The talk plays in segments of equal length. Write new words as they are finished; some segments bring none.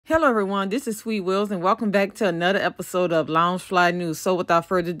Hello everyone, this is Sweet Wills and welcome back to another episode of Loungefly News. So without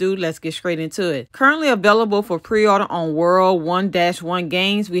further ado, let's get straight into it. Currently available for pre-order on World 1-1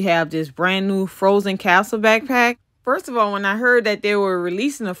 Games, we have this brand new Frozen capsule backpack. First of all, when I heard that they were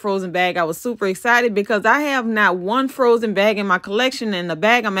releasing a Frozen bag, I was super excited because I have not one Frozen bag in my collection, and the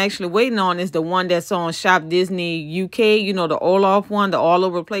bag I'm actually waiting on is the one that's on Shop Disney UK, you know, the Olaf one, the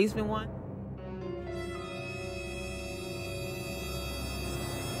all-over replacement one.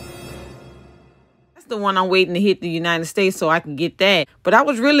 The one I'm waiting to hit the United States so I can get that. But I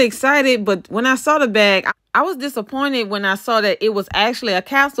was really excited, but when I saw the bag, I was disappointed when I saw that it was actually a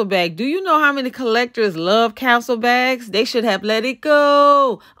capsule bag. Do you know how many collectors love capsule bags? They should have let it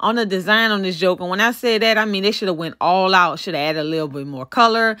go on the design on this joke. And when I say that, I mean they should have went all out. Should have added a little bit more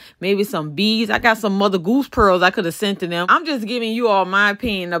color, maybe some beads. I got some Mother Goose pearls I could have sent to them. I'm just giving you all my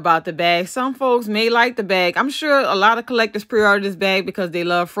opinion about the bag. Some folks may like the bag. I'm sure a lot of collectors pre-order this bag because they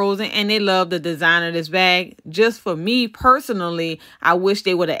love Frozen and they love the design of this bag. Just for me personally, I wish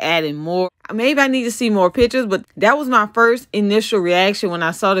they would have added more. Maybe I need to see more pictures, but that was my first initial reaction when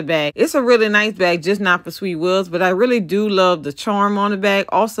I saw the bag. It's a really nice bag, just not for Sweet Wills, but I really do love the charm on the bag.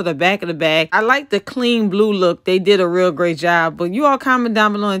 Also, the back of the bag. I like the clean blue look. They did a real great job. But you all comment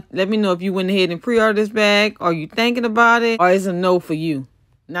down below and let me know if you went ahead and pre-ordered this bag. Are you thinking about it? Or is it a no for you?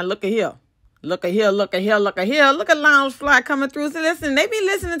 Now look at here. Look at here, look at here, look at here. Look at Loungefly coming through. So listen, they be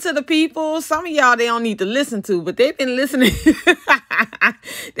listening to the people. Some of y'all they don't need to listen to, but they've been listening.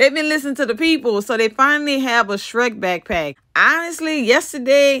 They've been listening to the people. So they finally have a Shrek backpack. Honestly,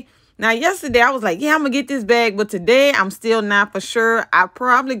 yesterday I was like, yeah, I'm going to get this bag. But today, I'm still not for sure. I'll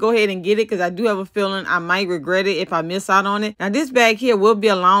probably go ahead and get it because I do have a feeling I might regret it if I miss out on it. Now, this bag here will be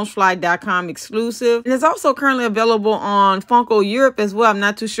a Loungefly.com exclusive. And it's also currently available on Funko Europe as well. I'm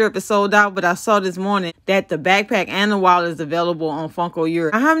not too sure if it's sold out, but I saw this morning that the backpack and the wallet is available on Funko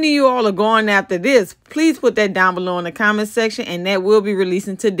Europe. Now, how many of you all are going after this? Please put that down below in the comment section. And that will be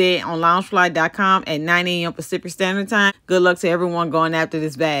releasing today on Loungefly.com at 9 a.m. Pacific Standard Time. Good luck to everyone going after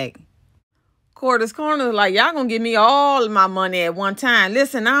this bag. Quarters Corner, like, y'all gonna give me all of my money at one time.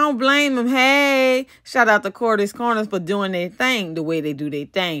 Listen, I don't blame them. Hey, shout out to Quarters Corners for doing their thing the way they do their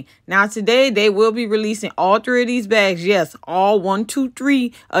thing. Now, today, they will be releasing all three of these bags. Yes, all 1, 2,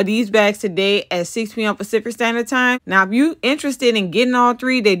 3 of these bags today at 6 p.m. Pacific Standard Time. Now, if you're interested in getting all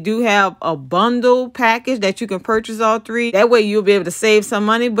three, they do have a bundle package that you can purchase all three. That way, you'll be able to save some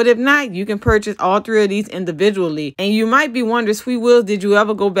money. But if not, you can purchase all three of these individually. And you might be wondering, Sweet Wills, did you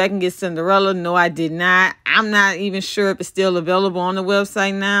ever go back and get Cinderella? No, I did not. I'm not even sure if it's still available on the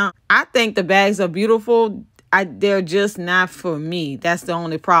website now. I think the bags are beautiful. They're just not for me. That's the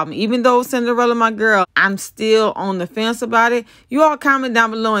only problem. Even though Cinderella, my girl, I'm still on the fence about it. You all comment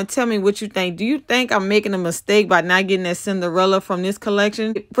down below and tell me what you think. Do you think I'm making a mistake by not getting that Cinderella from this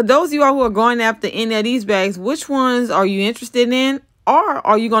collection? For those of you all who are going after any of these bags, which ones are you interested in? Or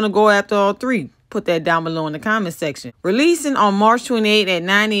are you going to go after all three? Put that down below in the comment section. Releasing on March 28 at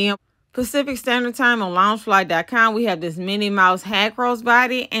 9 a.m. Pacific Standard Time on Loungefly.com, we have this Minnie Mouse hat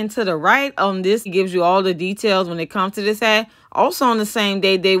crossbody. And to the right on this, it gives you all the details when it comes to this hat. Also on the same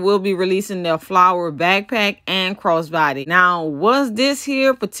day, they will be releasing their flower backpack and crossbody. Now, was this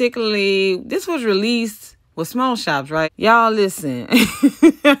here particularly, this was released with small shops, right? Y'all listen.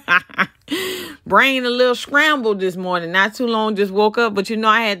 Brain a little scrambled this morning. Not too long, just woke up. But you know,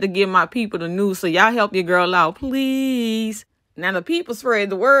 I had to give my people the news. So y'all help your girl out, please. Now, the people spread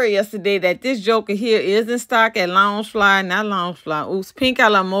the word yesterday that this joker here is in stock at Pink a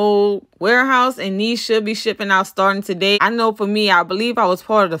la Mode warehouse, and these should be shipping out starting today. I know for me, I believe I was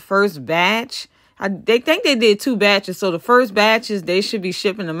part of the first batch. They think they did 2 batches, so the first batches, they should be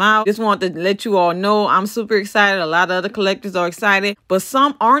shipping them out. Just wanted to let you all know I'm super excited. A lot of other collectors are excited, but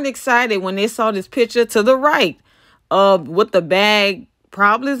some aren't excited when they saw this picture to the right of what the bag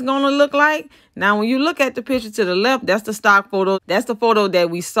probably is going to look like. Now, when you look at the picture to the left, that's the stock photo. That's the photo that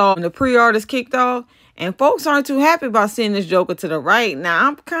we saw when the pre-orders kicked off. And folks aren't too happy about seeing this joker to the right. Now,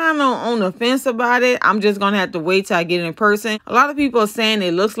 I'm kind of on the fence about it. I'm just going to have to wait till I get it in person. A lot of people are saying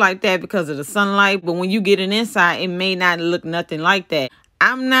it looks like that because of the sunlight. But when you get it inside, it may not look nothing like that.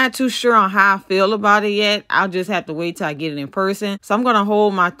 I'm not too sure on how I feel about it yet. I'll just have to wait till I get it in person. So I'm going to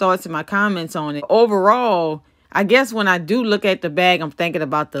hold my thoughts and my comments on it. Overall, I guess when I do look at the bag, I'm thinking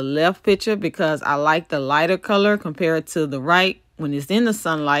about the left picture because I like the lighter color compared to the right when it's in the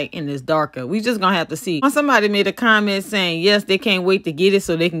sunlight and it's darker. We just gonna have to see. Somebody made a comment saying, yes, they can't wait to get it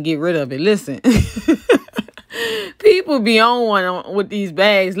so they can get rid of it. Listen, People be on one with these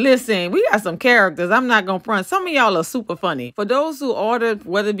bags. Listen, we got some characters. I'm not going to front. Some of y'all are super funny. For those who ordered,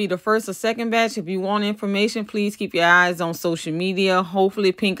 whether it be the first or second batch, if you want information, please keep your eyes on social media.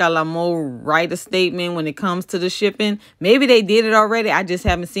 Hopefully, Pink a la Mode write a statement when it comes to the shipping. Maybe they did it already. I just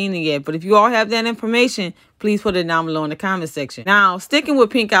haven't seen it yet. But if you all have that information, please put it down below in the comment section. Now, sticking with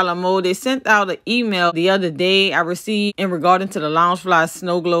Pink a la Mode, they sent out an email the other day I received in regarding to the Loungefly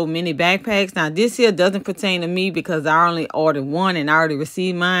Snow Globe mini backpacks. Now, this here doesn't pertain to me because I only ordered one and I already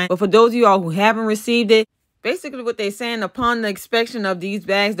received mine. But for those of y'all who haven't received it, basically what they're saying, upon the inspection of these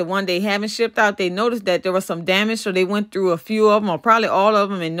bags, the one they haven't shipped out, they noticed that there was some damage. So they went through a few of them, or probably all of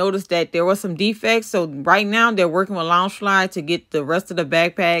them, and noticed that there was some defects. So right now they're working with Loungefly to get the rest of the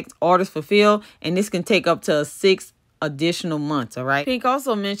backpacks orders fulfilled. And this can take up to 6 additional months. All right. Pink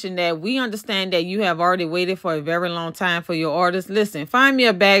also mentioned that we understand that you have already waited for a very long time for your orders. Listen, find me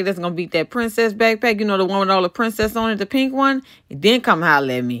a bag that's going to beat that princess backpack. You know, the one with all the princess on it, the pink one. And then come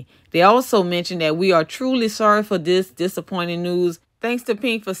holler at me. They also mentioned that we are truly sorry for this disappointing news. Thanks to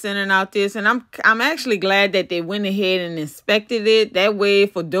Pink for sending out this. And I'm actually glad that they went ahead and inspected it. That way,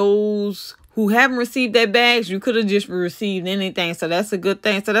 for those who haven't received their bags, you could have just received anything. So that's a good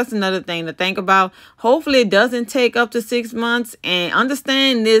thing. So that's another thing to think about. Hopefully it doesn't take up to 6 months. And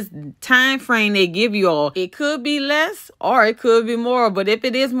understand this time frame they give you all. It could be less or it could be more. But if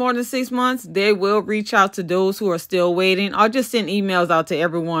it is more than 6 months, they will reach out to those who are still waiting, or just send emails out to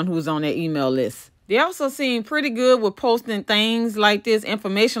everyone who's on their email list. They also seem pretty good with posting things like this,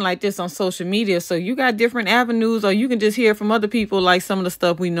 information like this on social media. So you got different avenues, or you can just hear from other people like some of the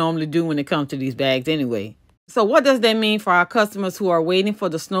stuff we normally do when it comes to these bags anyway. So what does that mean for our customers who are waiting for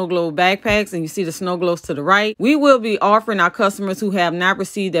the Snow Globe backpacks? And you see the Snow Globes to the right. We will be offering our customers who have not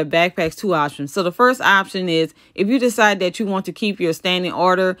received their backpacks 2 options. So the first option is, if you decide that you want to keep your standing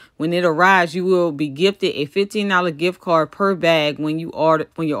order, when it arrives, you will be gifted a $15 gift card per bag when your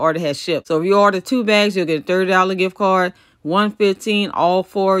order has shipped. So if you order 2 bags, you'll get a $30 gift card. 115, all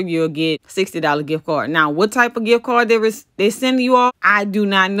 4, you'll get $60 gift card. Now, what type of gift card they sending you all, I do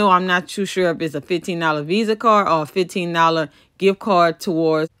not know. I'm not too sure if it's a $15 Visa card or a $15 gift card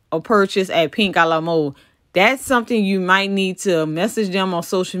towards a purchase at Pink a la Mode. That's something you might need to message them on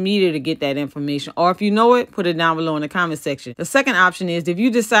social media to get that information. Or if you know it, put it down below in the comment section. The second option is, if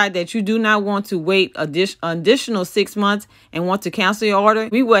you decide that you do not want to wait additional 6 months and want to cancel your order,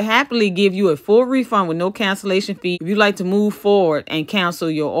 we will happily give you a full refund with no cancellation fee if you'd like to move forward and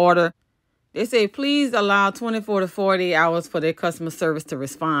cancel your order. They say, please allow 24 to 48 hours for their customer service to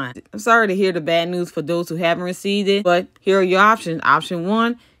respond. I'm sorry to hear the bad news for those who haven't received it, but here are your options. Option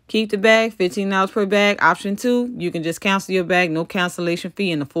 1, keep the bag, $15 per bag. Option 2, you can just cancel your bag, no cancellation fee,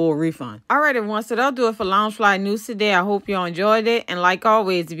 and a full refund. All right, everyone, so that'll do it for Loungefly News today. I hope you all enjoyed it. And like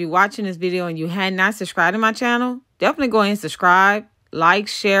always, if you're watching this video and you had not subscribed to my channel, definitely go ahead and subscribe, like,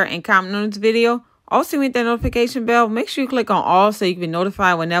 share, and comment on this video. Also, hit that notification bell. Make sure you click on all so you can be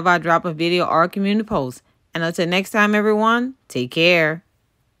notified whenever I drop a video or a community post. And until next time, everyone, take care.